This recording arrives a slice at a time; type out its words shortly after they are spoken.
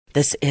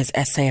This is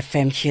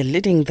SAFM here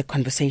leading the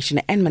conversation,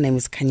 and my name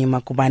is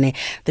Makokotlela.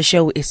 The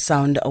show is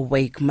Sound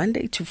Awake,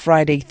 Monday to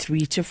Friday,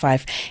 3 to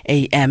 5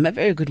 a.m. A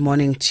very good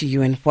morning to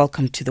you and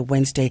welcome to the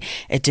Wednesday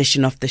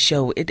edition of the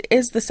show. It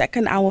is the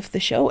second hour of the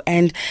show,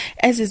 and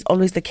as is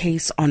always the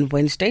case on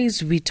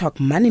Wednesdays, we talk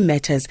money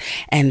matters,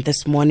 and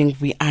this morning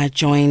we are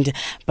joined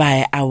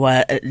by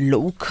our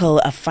local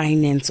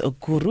finance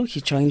guru.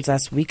 He joins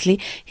us weekly.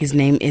 His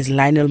name is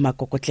Lionel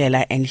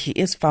Makokotlela, and he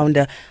is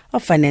founder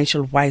of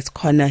Financial Wise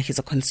Corner. He's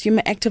a consumer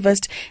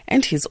activist,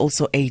 and he's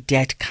also a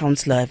debt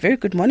counselor. Very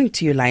good morning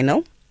to you,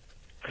 Lionel.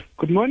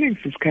 Good morning,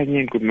 Sis Kanye,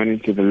 and good morning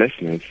to the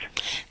listeners.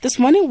 This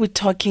morning we're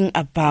talking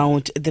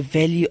about the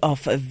value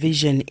of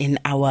vision in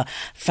our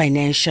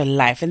financial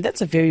life, and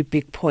that's a very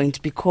big point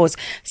because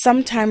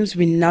sometimes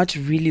we're not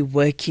really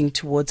working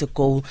towards a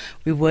goal.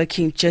 We're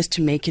working just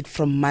to make it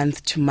from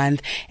month to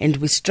month, and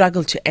we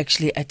struggle to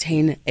actually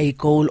attain a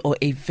goal or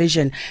a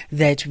vision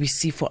that we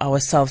see for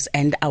ourselves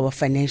and our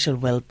financial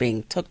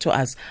well-being. Talk to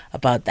us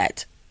about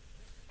that.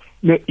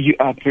 No, you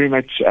are very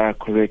much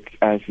correct,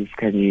 Sis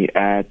Kanye.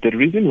 The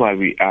reason why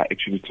we are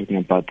actually talking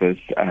about this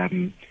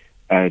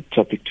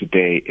topic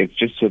today is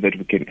just so that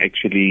we can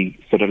actually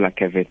sort of like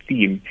have a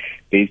theme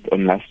based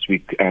on last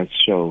week's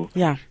show,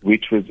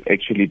 which was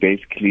actually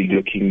basically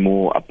looking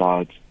more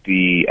about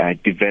the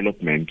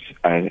development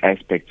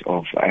aspect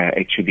of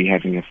actually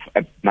having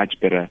a much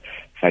better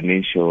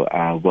financial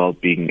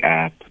well-being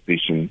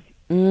position.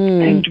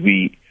 And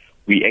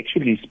we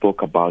actually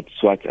spoke about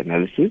SWOT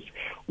analysis,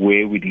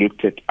 where we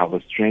looked at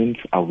our strengths,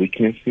 our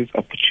weaknesses,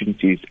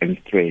 opportunities, and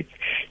threats.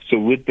 So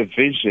with the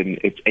vision,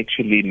 it's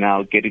actually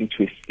now getting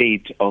to a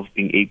state of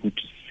being able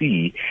to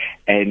see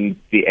and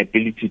the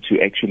ability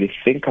to actually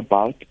think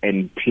about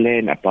and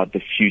plan about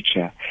the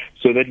future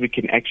so that we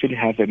can actually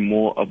have a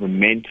more of a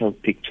mental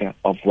picture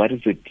of what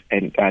is it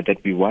and that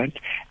we want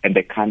and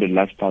the kind of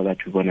lifestyle that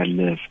we want to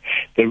live.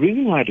 The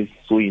reason why it is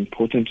so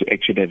important to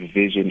actually have a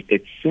vision,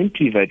 it's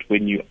simply that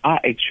when you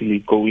are actually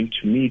going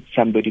to meet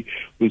somebody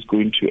who's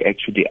going to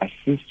actually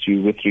assist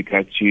you with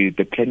regard to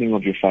the planning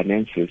of your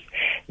finances,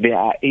 they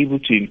are able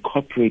to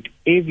incorporate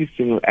every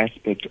single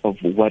aspect of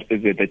what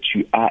is it that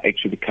you are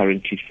actually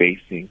currently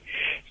facing.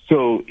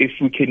 So if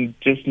we can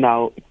just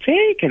now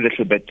take a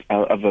little bit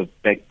of a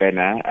back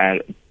burner,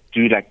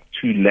 do like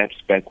 2 laps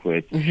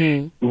backwards.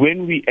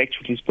 When we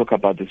actually spoke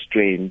about the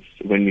strengths,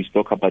 when we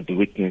spoke about the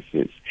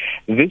weaknesses,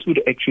 this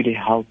would actually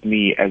help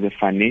me as a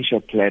financial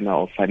planner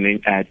or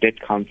debt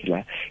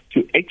counselor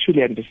to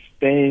actually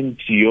understand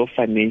your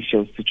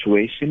financial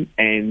situation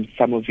and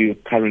some of your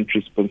current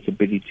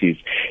responsibilities,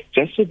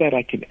 just so that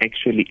I can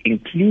actually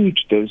include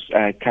those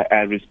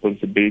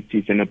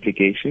responsibilities and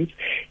obligations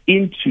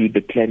into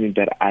the planning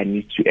that I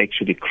need to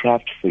actually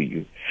craft for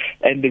you.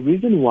 And the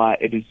reason why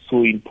it is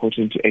so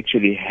important to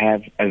actually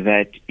have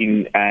that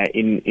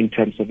in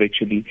terms of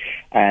actually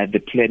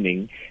the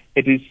planning,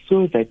 it is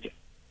so that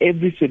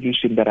every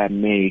solution that I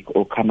make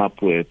or come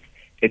up with,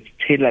 it's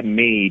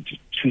tailor-made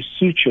to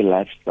suit your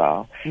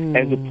lifestyle,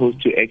 as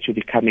opposed to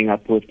actually coming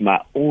up with my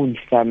own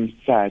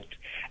thumbs-up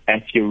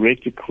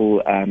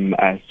theoretical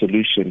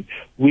solution,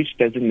 which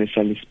doesn't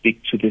necessarily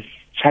speak to the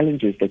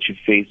challenges that you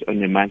face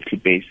on a monthly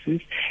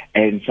basis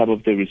and some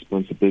of the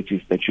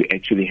responsibilities that you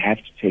actually have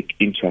to take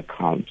into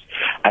account.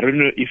 I don't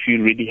know if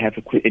you really have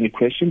any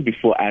question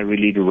before I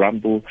really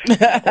rumble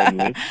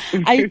onwards.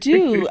 I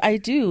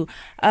do.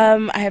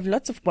 I have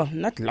not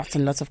lots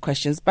and lots of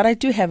questions, but I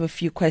do have a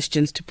few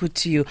questions to put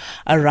to you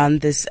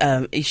around this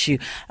issue.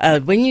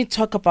 When you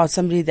talk about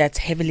somebody that's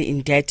heavily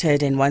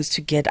indebted and wants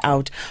to get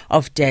out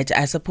of debt,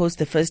 I suppose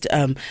the first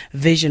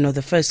vision or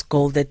the first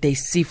goal that they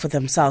see for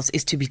themselves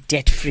is to be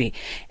debt-free.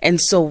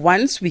 And so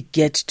once we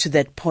get to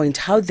that point,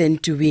 how then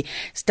do we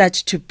start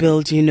to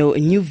build,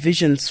 new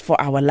visions for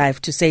our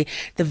life, to say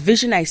the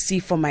vision I see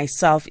for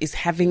myself is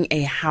having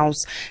a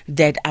house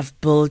that I've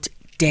built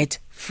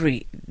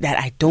debt-free, that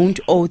I don't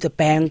owe the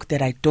bank,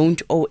 that I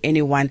don't owe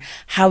anyone.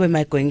 How am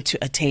I going to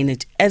attain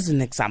it, as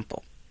an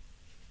example?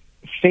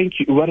 Thank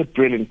you. What a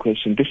brilliant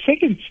question. The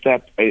second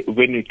step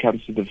when it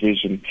comes to the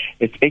vision,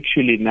 it's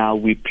actually now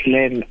we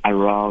plan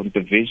around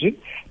the vision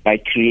by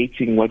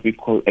creating what we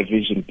call a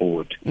vision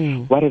board.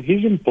 What a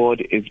vision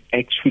board is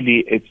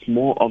actually, it's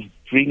more of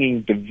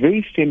bringing the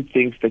very same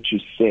things that you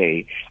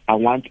say. I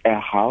want a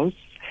house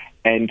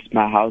and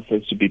my house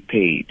has to be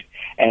paid.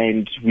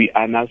 And we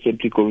are now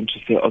simply going to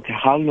say, okay,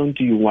 how long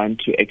do you want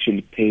to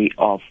actually pay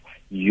off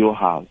your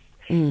house?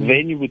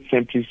 Then you would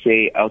simply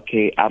say,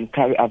 okay, I've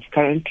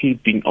currently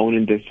been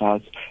owning this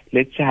house,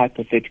 let's say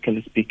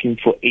hypothetically speaking,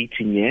 for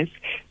 18 years.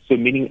 So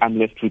meaning I'm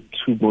left with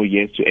 2 more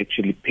years to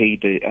actually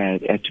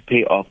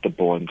pay off the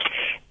bond.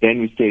 Then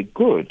we say,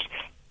 good.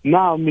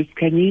 Now, Ms.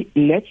 Kanye,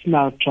 let's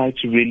now try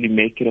to really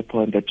make it a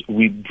point that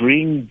we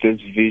bring this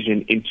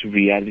vision into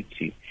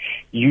reality.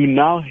 You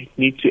now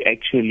need to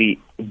actually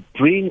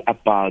bring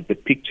about the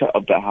picture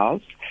of the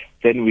house,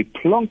 then we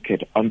plonk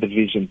it on the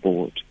vision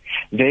board.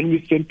 Then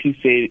we simply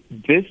say,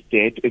 this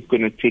debt is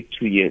going to take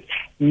 2 years.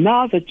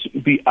 Now that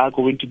we are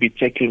going to be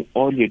tackling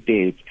all your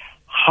debts,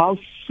 how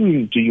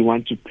soon do you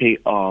want to pay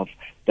off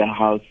the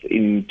house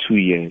in 2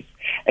 years.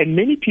 And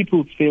many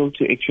people fail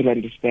to actually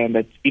understand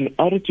that in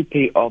order to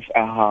pay off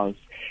a house,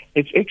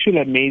 it's actually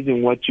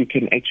amazing what you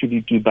can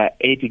actually do by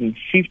adding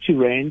 50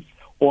 rands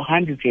or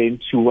 100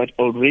 rand to what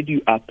already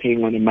you are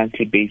paying on a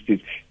monthly basis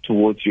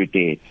towards your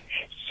debt,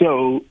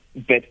 so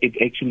that it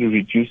actually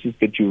reduces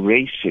the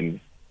duration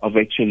of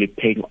actually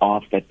paying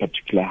off that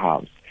particular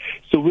house.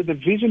 So with the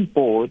vision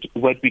board,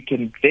 what we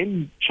can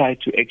then try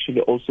to actually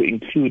also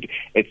include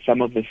at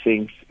some of the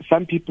things,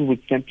 some people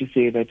would simply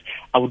say that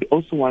I would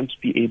also want to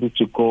be able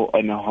to go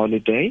on a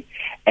holiday,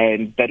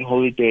 and that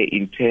holiday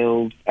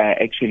entails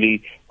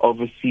actually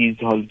overseas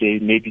holiday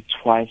maybe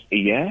twice a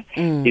year.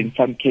 In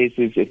some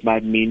cases, it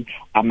might mean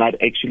I might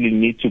actually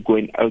need to go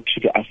and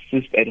actually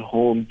assist at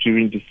home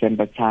during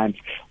December times.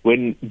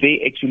 When they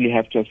actually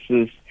have to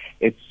assist,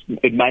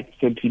 it might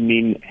simply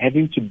mean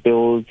having to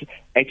build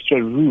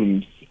extra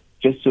rooms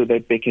just so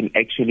that they can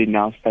actually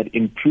now start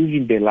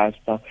improving their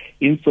lifestyle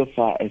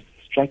insofar as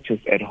structures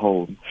at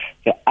home.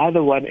 The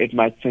other one, it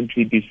might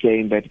simply be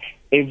saying that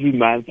every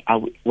month,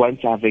 once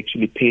I've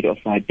actually paid off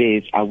my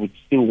debts, I would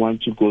still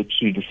want to go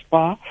to the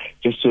spa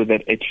just so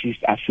that at least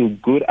I feel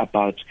good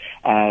about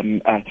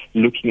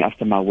looking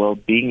after my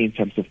well-being in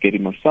terms of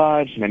getting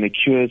massage,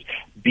 manicures,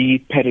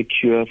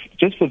 pedicure,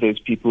 just for those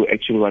people who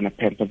actually want to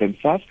pamper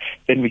themselves.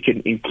 Then we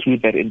can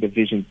include that in the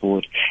vision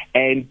board.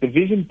 And the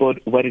vision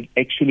board, what it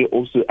actually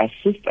also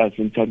assists us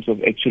in terms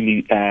of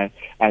actually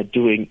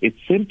doing, it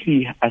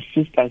simply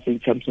assists us in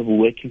terms of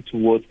working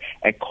towards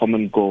a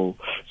common goal.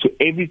 So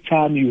every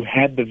time you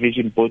have the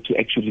vision board to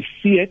actually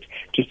see it,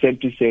 to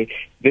simply say,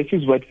 this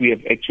is what we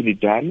have actually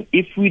done.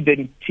 If we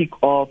then tick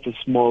off the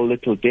small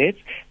little debts,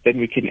 then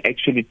we can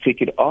actually take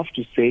it off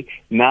to say,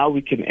 now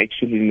we can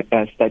actually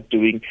start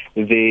doing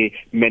the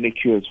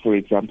manicures, for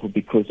example,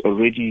 because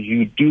already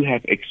you do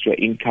have extra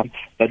income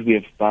that we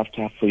have buffed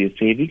up for your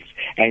savings.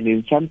 And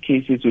in some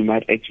cases, we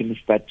might actually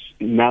start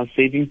now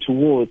saving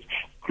towards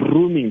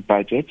grooming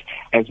budget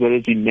as well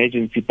as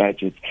emergency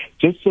budget,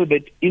 just so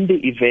that in the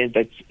event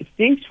that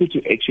things were to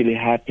actually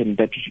happen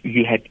that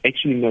you had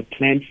actually not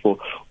planned for,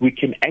 we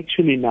can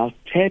actually now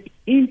tap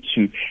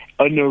into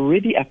an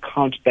already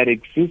account that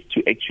exists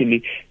to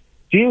actually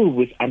deal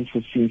with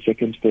unforeseen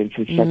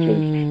circumstances such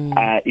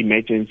as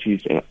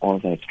emergencies and all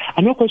that.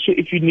 I'm not quite sure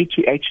if you need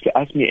to actually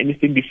ask me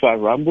anything before I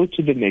rumble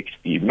to the next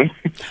theme.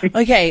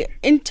 Okay,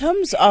 in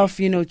terms of,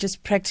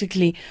 just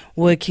practically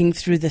working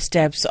through the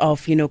steps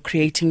of,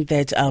 creating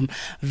that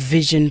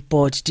vision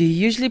board, do you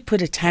usually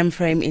put a time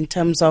frame in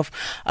terms of,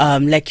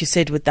 like you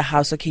said with the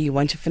house, okay, you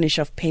want to finish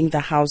off paying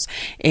the house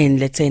in,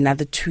 let's say,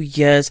 another 2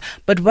 years,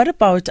 but what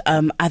about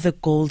other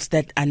goals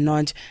that are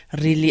not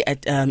really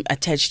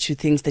attached to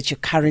things that you're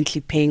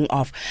currently paying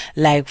off?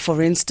 Like,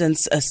 for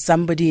instance,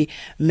 somebody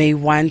may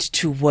want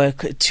to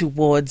work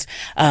towards,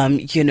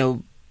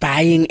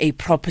 buying a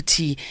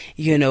property,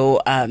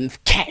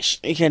 cash,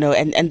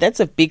 and that's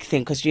a big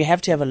thing because you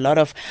have to have a lot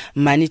of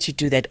money to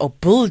do that, or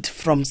build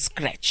from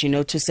scratch,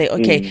 to say,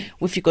 okay,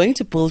 if you're going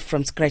to build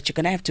from scratch, you're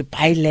going to have to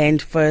buy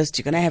land first.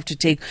 You're going to have to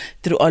take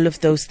through all of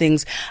those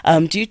things.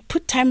 Do you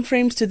put time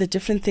frames to the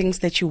different things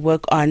that you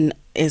work on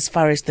as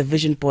far as the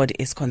vision board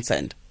is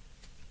concerned?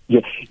 Yeah,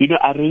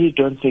 I really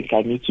don't think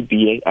I need to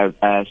be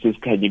Sis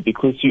Kanye,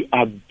 because you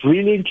are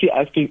brilliantly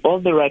asking all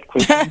the right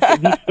questions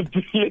and you are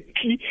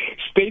brilliantly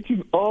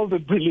stating all the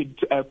brilliant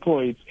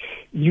points.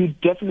 You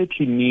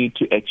definitely need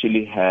to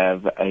actually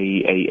have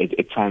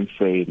a time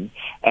frame.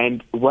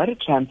 And what a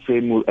time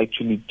frame will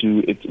actually do,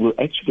 it will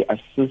actually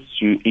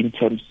assist you in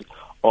terms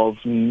of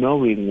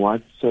knowing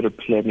what sort of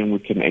planning we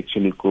can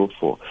actually go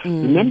for.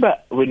 Remember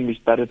when we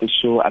started the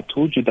show, I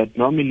told you that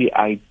normally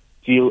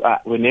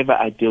whenever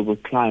I deal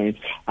with clients,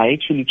 I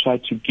actually try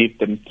to give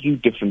them 3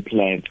 different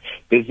plans.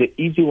 There's the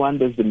easy one,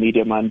 there's the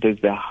medium one, there's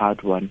the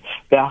hard one.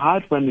 The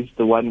hard one is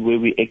the one where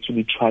we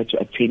actually try to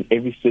attain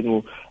every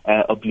single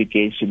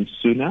obligation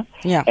sooner.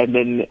 Yeah. And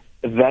then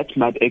that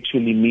might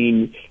actually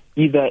mean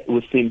either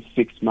within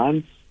 6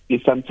 months,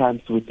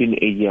 sometimes within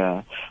a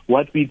year.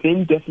 What we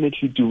then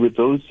definitely do with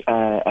those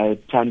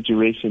time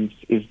durations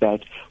is that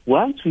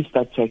once we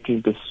start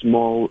tackling the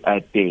small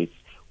dates,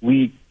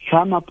 we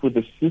come up with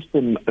a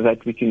system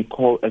that we can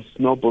call a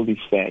snowball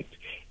effect.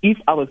 If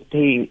I was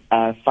paying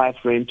 5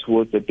 rand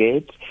towards a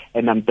debt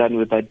and I'm done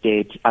with that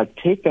debt, I'll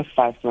take the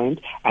 5 rand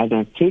and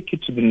I'll take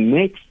it to the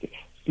next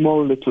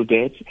small little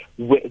debt.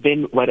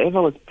 Then whatever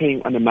I was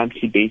paying on a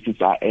monthly basis,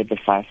 I add the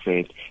 5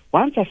 rand.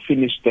 Once I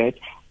finish that,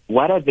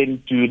 what I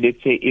then do,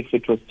 let's say if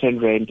it was 10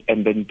 rand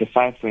and then the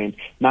 5 rand,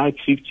 now it's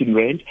 15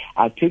 rand,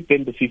 I'll take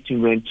then the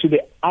 15 rand to the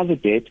other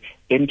debt,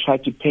 then try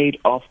to pay it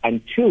off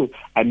until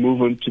I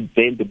move on to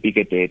then the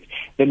bigger debt.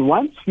 Then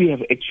once we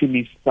have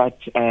actually start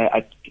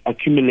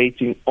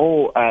accumulating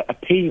or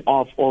paying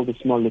off all the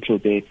small little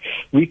debts,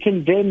 we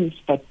can then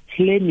start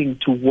planning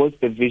towards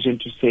the vision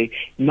to say,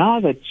 now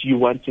that you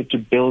wanted to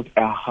build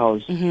a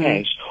house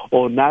cash,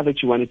 or now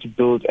that you wanted to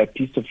build a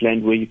piece of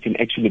land where you can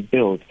actually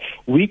build,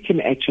 we can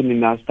actually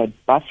now start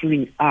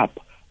buffering up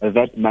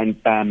that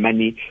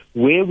money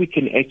where we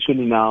can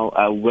actually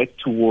now work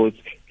towards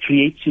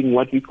creating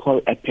what we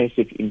call a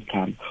passive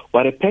income.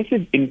 What a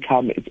passive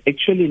income is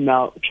actually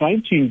now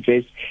trying to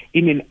invest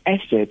in an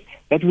asset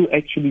that will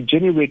actually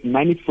generate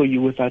money for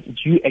you without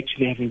you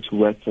actually having to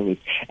work for it.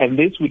 And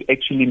this would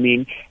actually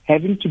mean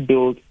having to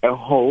build a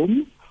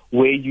home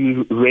where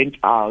you rent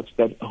out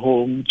that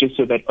home just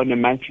so that on a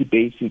monthly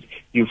basis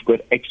you've got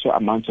extra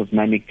amounts of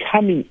money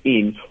coming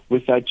in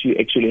without you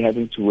actually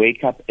having to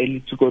wake up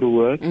early to go to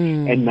work,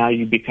 and now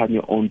you become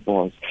your own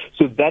boss.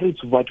 So that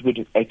is what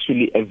would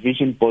actually a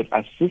vision board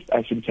assist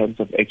us in terms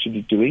of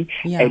actually doing.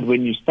 Yeah. And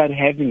when you start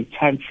having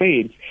time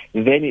frames,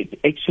 then it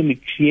actually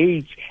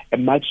creates a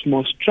much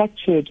more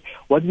structured,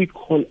 what we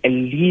call a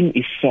lean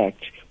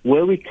effect,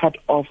 where we cut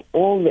off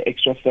all the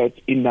extra fat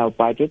in our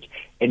budget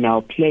and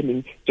our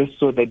planning just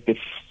so that the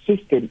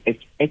system is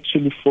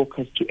actually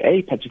focused to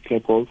a particular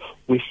goal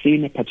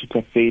within a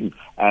particular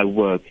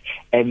framework.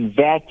 And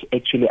that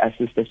actually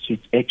assists us to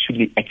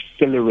actually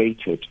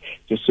accelerate it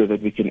just so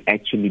that we can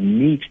actually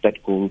meet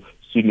that goal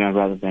sooner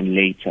rather than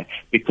later.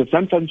 Because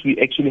sometimes we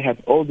actually have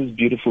all these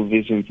beautiful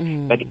visions,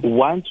 but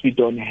once we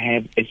don't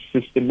have a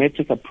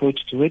systematic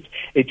approach to it,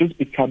 it just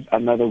becomes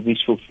another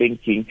wishful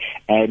thinking.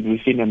 And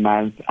within a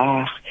month,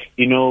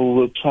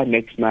 we'll try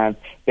next month.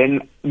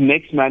 Then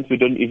next month, we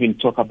don't even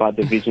talk about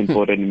the vision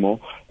board anymore.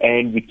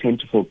 And we tend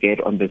to forget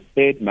on the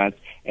third month,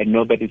 and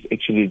nobody's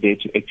actually there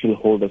to actually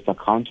hold us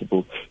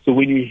accountable. So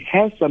when you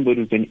have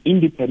somebody who's an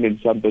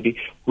independent, somebody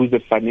who's a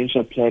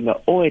financial planner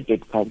or a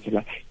debt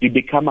counselor, you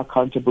become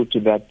accountable to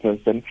that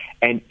person.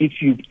 And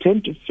if you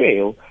tend to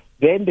fail,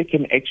 then they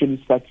can actually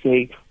start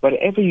saying,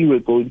 whatever you were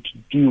going to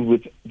do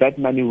with that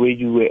money where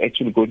you were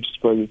actually going to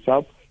spoil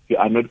yourself, you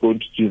are not going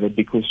to do that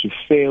because you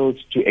failed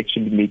to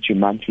actually meet your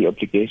monthly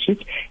obligations.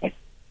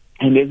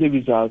 And as a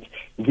result,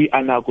 we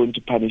are now going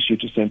to punish you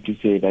to simply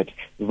say that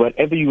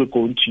whatever you were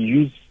going to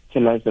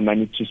utilize the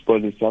money to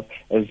spoil yourself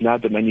is now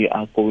the money you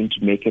are going to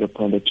make it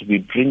upon that we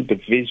bring the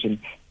vision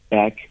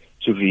back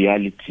to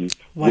reality.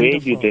 Wonderful. Where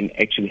you then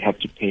actually have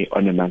to pay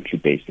on a monthly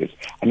basis.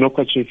 I'm not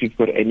quite sure if you've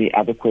got any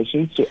other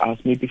questions to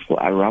ask me before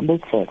I ramble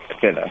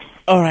further.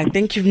 All right,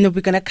 thank you. No,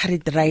 we're going to cut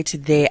it right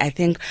there. I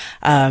think,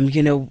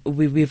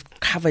 we've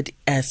covered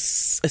a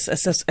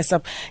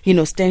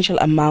substantial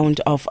amount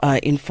of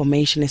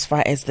information as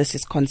far as this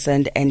is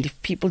concerned. And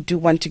if people do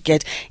want to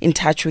get in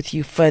touch with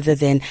you further,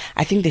 then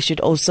I think they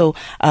should also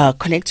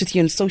connect with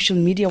you on social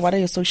media. What are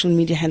your social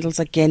media handles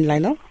again,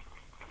 Lionel?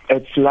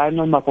 It's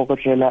Lionel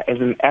Makokotlela, as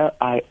in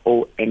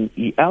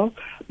Lionel.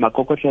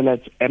 Makokotlela,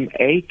 it's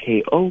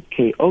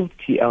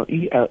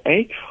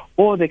Makokotlela.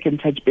 Or they can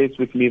touch base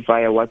with me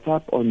via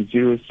WhatsApp on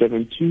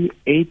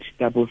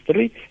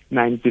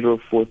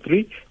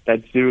 072-833-9043.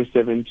 That's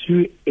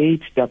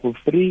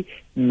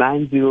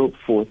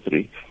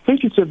 072-833-9043.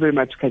 Thank you so very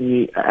much,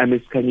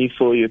 Ms. Kanye,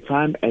 for your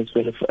time as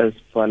well as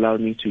for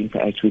allowing me to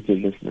interact with your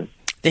listeners.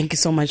 Thank you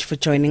so much for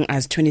joining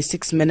us.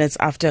 26 minutes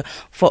after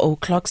 4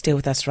 o'clock. Stay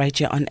with us right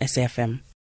here on SAFM.